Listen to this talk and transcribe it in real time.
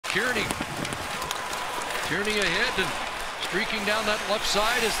Kearney. Kearney ahead and streaking down that left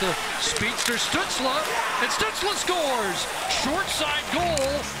side is the speedster Stutzle, and Stutzle scores! Short side goal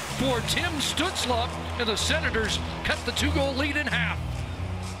for Tim Stutzle, and the Senators cut the 2-goal lead in half.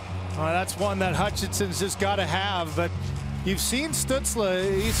 That's one that Hutchinson's just got to have, but you've seen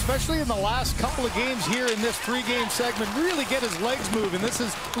Stutzle, especially in the last couple of games here in this 3-game segment, really get his legs moving. This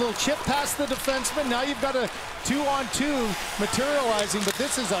is a little chip past the defenseman. Now you've got a 2-on-2 materializing, but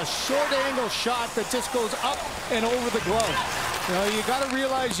this is a short angle shot that just goes up and over the glove. You know, you got to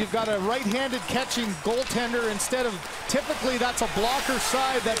realize you've got a right-handed catching goaltender instead of typically that's a blocker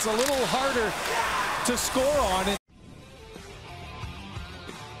side that's a little harder to score on.